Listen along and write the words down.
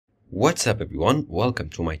What's up everyone, welcome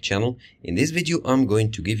to my channel. In this video I'm going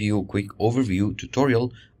to give you a quick overview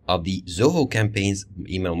tutorial of the Zoho Campaigns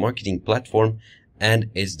email marketing platform and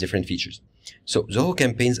its different features. So Zoho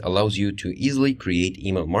Campaigns allows you to easily create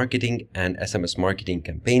email marketing and SMS marketing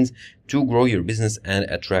campaigns to grow your business and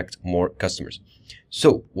attract more customers.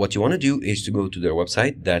 So what you want to do is to go to their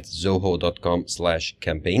website, that's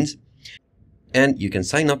zoho.com/campaigns. And you can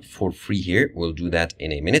sign up for free here. We'll do that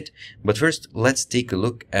in a minute. But first, let's take a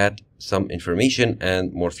look at some information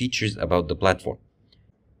and more features about the platform.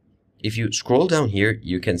 If you scroll down here,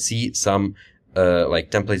 you can see some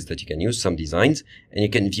like templates that you can use, some designs, and you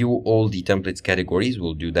can view all the templates categories.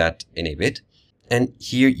 We'll do that in a bit. And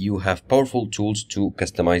here you have powerful tools to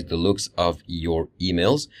customize the looks of your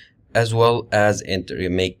emails, as well as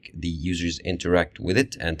make the users interact with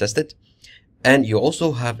it and test it. And you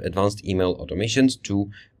also have advanced email automations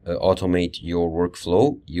to automate your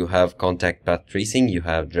workflow. You have contact path tracing, you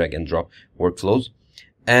have drag and drop workflows,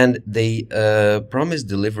 and they promise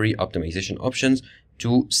delivery optimization options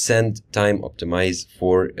to send time optimize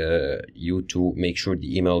for you to make sure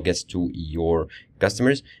the email gets to your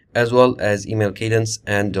customers, as well as email cadence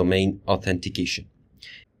and domain authentication.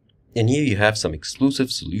 And here you have some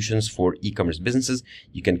exclusive solutions for e-commerce businesses.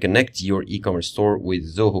 You can connect your e-commerce store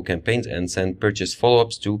with Zoho Campaigns and send purchase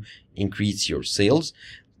follow-ups to increase your sales.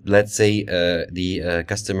 Let's say the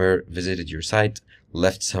customer visited your site,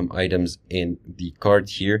 left some items in the cart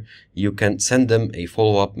here. You can send them a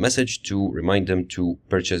follow-up message to remind them to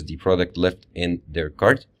purchase the product left in their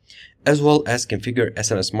cart, as well as configure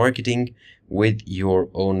SMS marketing with your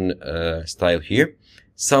own style here.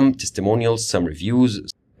 Some testimonials, some reviews,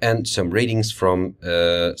 and some ratings from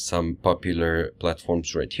some popular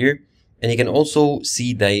platforms right here. And you can also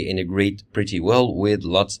see they integrate pretty well with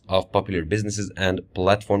lots of popular businesses and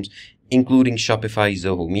platforms, including Shopify,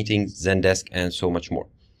 Zoho Meetings, Zendesk, and so much more.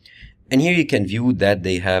 And here you can view that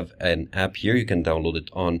they have an app here. You can download it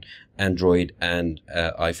on Android and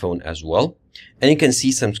iPhone as well. And you can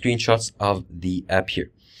see some screenshots of the app here.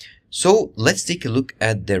 So let's take a look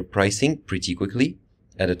at their pricing pretty quickly.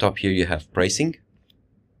 At the top here you have pricing.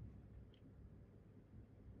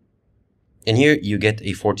 And here you get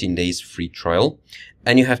a 14 days free trial,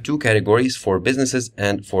 and you have two categories for businesses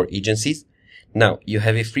and for agencies. Now you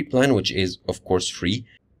have a free plan, which is of course free,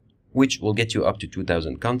 which will get you up to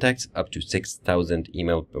 2,000 contacts, up to 6,000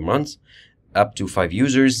 email per month, up to 5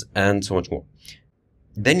 users, and so much more.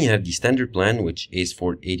 Then you have the standard plan, which is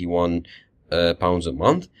for £81 a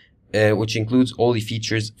month, which includes all the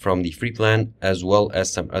features from the free plan as well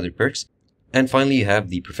as some other perks. And finally, you have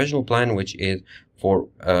the professional plan, which is for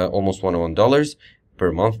almost $101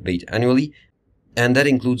 per month paid annually. And that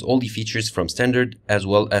includes all the features from standard as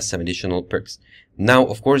well as some additional perks. Now,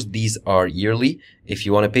 of course, these are yearly. If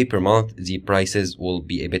you want to pay per month, the prices will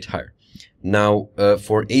be a bit higher. Now,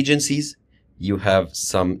 for agencies, you have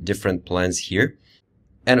some different plans here.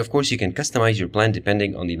 And of course, you can customize your plan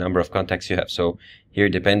depending on the number of contacts you have. So here,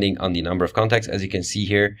 depending on the number of contacts, as you can see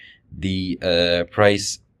here, the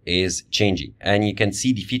price is changing, and you can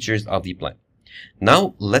see the features of the plan.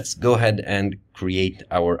 Now let's go ahead and create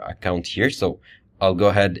our account here. So I'll go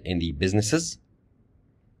ahead in the businesses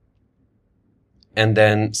and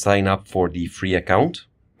then sign up for the free account.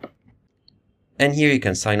 And here you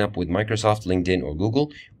can sign up with Microsoft, LinkedIn, or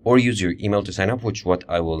Google, or use your email to sign up, which what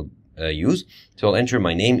I will use. So I'll enter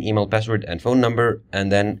my name, email, password, and phone number,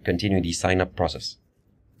 and then continue the sign up process.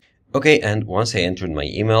 Okay, and once I entered my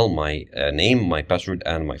email, my name, my password,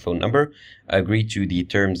 and my phone number, I agree to the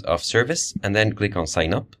terms of service and then click on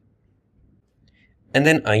sign up. And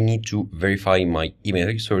then I need to verify my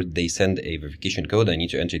email. So they send a verification code. I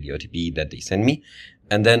need to enter the OTP that they send me,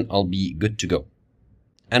 and then I'll be good to go.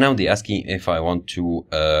 And now they ask me if I want to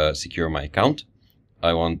secure my account.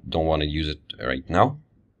 I don't want to use it right now.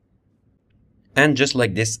 And just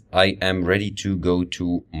like this, I am ready to go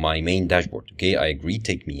to my main dashboard. Okay, I agree,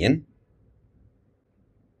 take me in.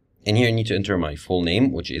 And here I need to enter my full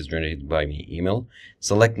name, which is generated by my email.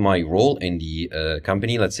 Select my role in the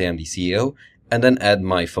company. Let's say I'm the CEO, and then add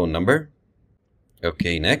my phone number.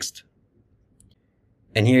 Okay, next.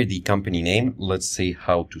 And here the company name, let's say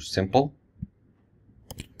How to Simple.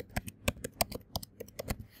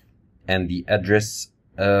 And the address.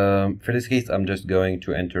 For this case, I'm just going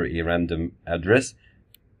to enter a random address.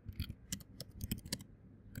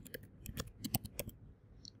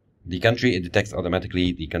 The country, it detects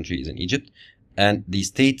automatically the country is in Egypt. And the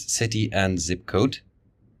state, city, and zip code.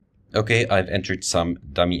 Okay, I've entered some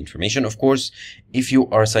dummy information. Of course, if you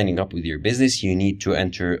are signing up with your business, you need to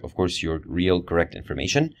enter, of course, your real correct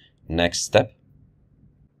information. Next step.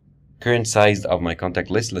 Current size of my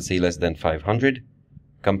contact list, let's say less than 500.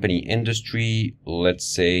 company industry. Let's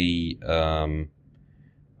say I'm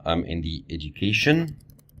in the education.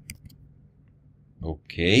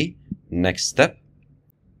 Okay, next step.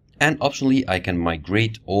 And optionally, I can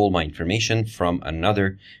migrate all my information from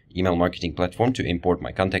another email marketing platform to import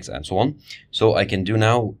my contacts and so on. So I can do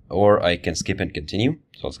now, or I can skip and continue.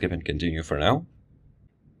 So I'll skip and continue for now.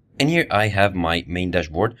 And here I have my main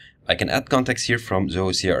dashboard. I can add contacts here from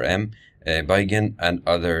Zoho CRM, Bygin, and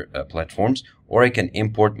other platforms, or I can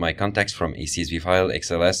import my contacts from a CSV file,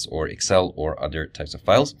 XLS, or Excel, or other types of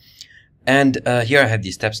files. And here I have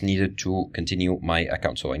the steps needed to continue my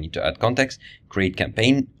account. So I need to add contacts, create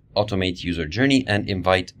campaign, automate user journey, and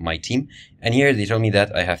invite my team. And here they tell me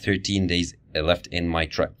that I have 13 days left in my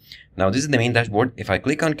trial. Now this is the main dashboard. If I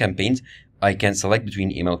click on campaigns, I can select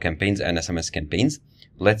between email campaigns and SMS campaigns.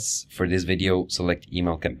 Let's, for this video, select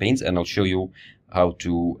email campaigns, and I'll show you how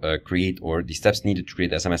to create, or the steps needed to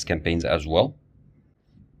create SMS campaigns as well.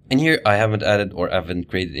 And here I haven't added or haven't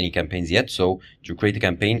created any campaigns yet. So to create a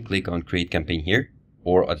campaign, click on create campaign here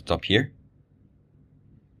or at the top here.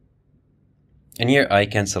 And here I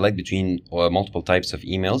can select between multiple types of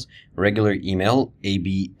emails: regular email,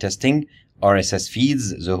 A/B testing, RSS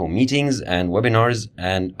feeds, Zoho meetings, and webinars,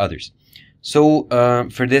 and others. So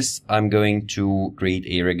for this, I'm going to create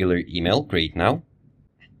a regular email, create now.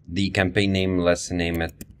 The campaign name, let's name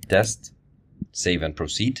it test, save and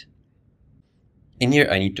proceed. In here,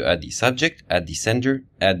 I need to add the subject, add the sender,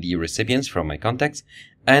 add the recipients from my contacts,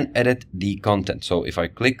 and edit the content. So if I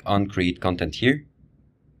click on create content here,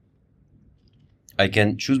 I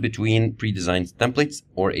can choose between pre-designed templates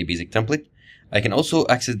or a basic template. I can also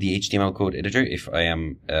access the HTML code editor if I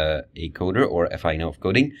am a coder or if I know of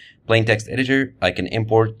coding. Plain text editor, I can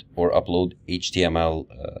import or upload HTML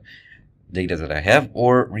data that I have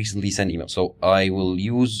or recently sent email. So I will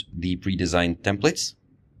use the pre-designed templates.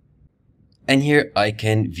 And here I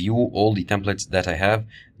can view all the templates that I have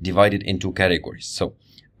divided into categories. So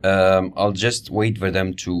I'll just wait for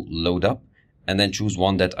them to load up and then choose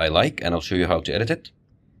one that I like, and I'll show you how to edit it.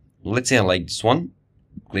 Let's say I like this one.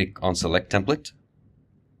 Click on select template.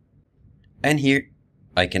 And here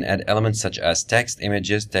I can add elements such as text,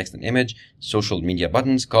 images, text and image, social media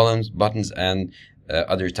buttons, columns, buttons, and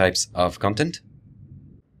other types of content.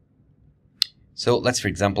 So let's, for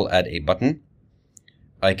example, add a button.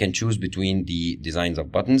 I can choose between the designs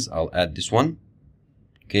of buttons. I'll add this one.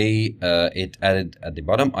 Okay, it added at the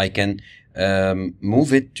bottom. I can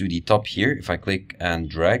move it to the top here. If I click and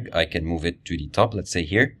drag, I can move it to the top, let's say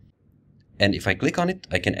here. And if I click on it,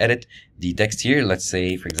 I can edit the text here. Let's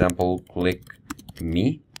say, for example, click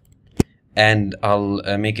me. And I'll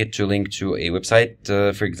make it to link to a website,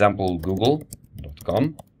 for example,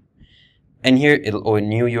 google.com. And here it'll a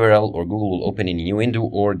new URL, or Google will open in a new window,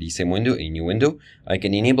 or the same window in a new window. I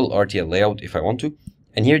can enable RTL layout if I want to.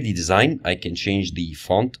 And here the design, I can change the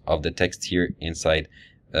font of the text here inside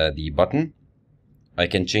the button. I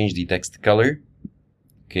can change the text color.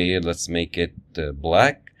 Okay, let's make it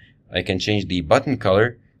black. I can change the button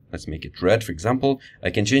color. Let's make it red, for example. I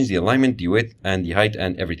can change the alignment, the width, and the height,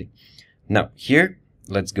 and everything. Now here,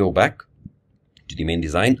 let's go back to the main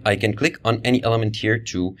design. I can click on any element here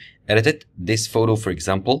to edit it. This photo, for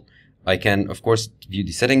example, I can, of course, view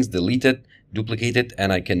the settings, delete it, duplicate it,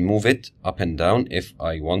 and I can move it up and down if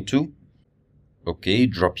I want to. Okay,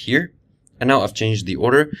 drop here. And now I've changed the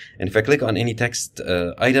order. And if I click on any text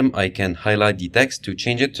item, I can highlight the text to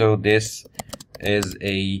change it. So this is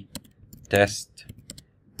a test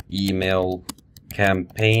email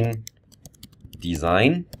campaign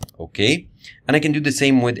design. Okay. And I can do the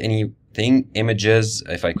same with anything. Images.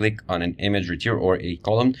 If I click on an image right here or a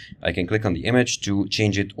column, I can click on the image to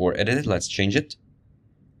change it or edit it. Let's change it.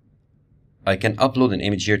 I can upload an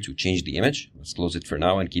image here to change the image. Let's close it for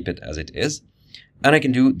now and keep it as it is. And I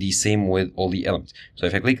can do the same with all the elements. So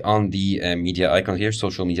if I click on the media icon here,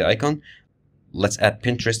 social media icon, let's add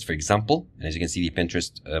Pinterest, for example. And as you can see, the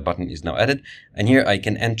Pinterest button is now added. And here I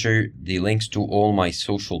can enter the links to all my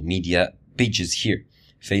social media pages here: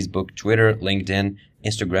 Facebook, Twitter, LinkedIn,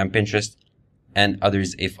 Instagram, Pinterest, and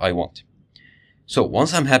others if I want. So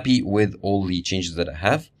once I'm happy with all the changes that I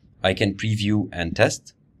have, I can preview and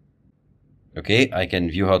test. Okay, I can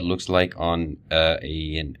view how it looks like on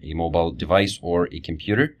a mobile device or a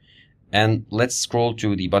computer. And let's scroll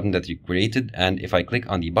to the button that you created. And if I click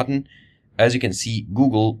on the button, as you can see,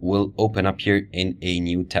 Google will open up here in a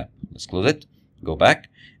new tab. Let's close it, go back.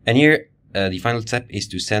 And here, the final step is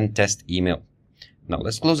to send test email. Now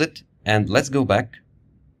let's close it and let's go back.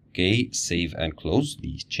 Okay, save and close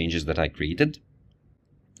the changes that I created.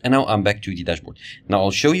 And now I'm back to the dashboard. Now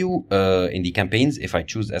I'll show you in the campaigns, if I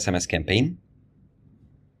choose SMS campaign.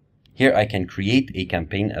 Here I can create a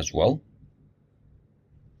campaign as well.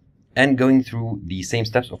 And going through the same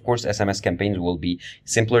steps, of course, SMS campaigns will be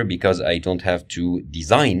simpler because I don't have to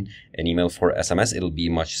design an email for SMS. It'll be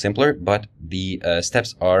much simpler, but the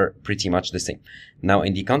steps are pretty much the same. Now,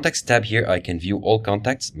 in the contacts tab here, I can view all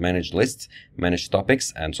contacts, manage lists, manage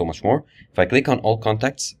topics, and so much more. If I click on all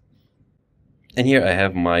contacts, and here I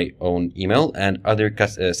have my own email and other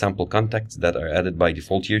sample contacts that are added by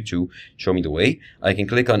default here to show me the way. I can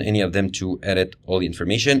click on any of them to edit all the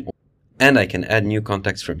information. And I can add new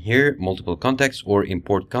contacts from here, multiple contacts, or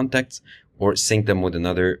import contacts, or sync them with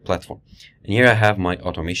another platform. And here I have my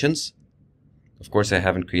automations. Of course, I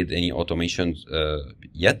haven't created any automations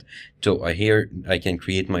yet. So here I can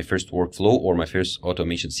create my first workflow or my first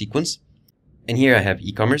automation sequence. And here I have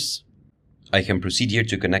e-commerce. I can proceed here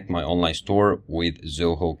to connect my online store with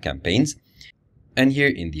Zoho campaigns. And here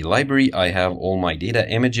in the library, I have all my data,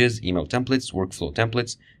 images, email templates, workflow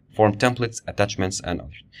templates, form templates, attachments, and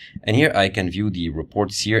others. And here I can view the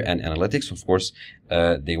reports here and analytics. Of course,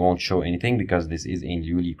 they won't show anything because this is a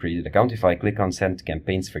newly created account. If I click on send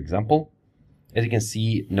campaigns, for example, as you can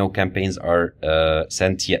see, no campaigns are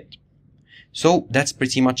sent yet. So that's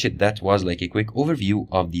pretty much it. That was like a quick overview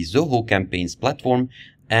of the Zoho campaigns platform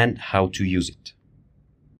and how to use it.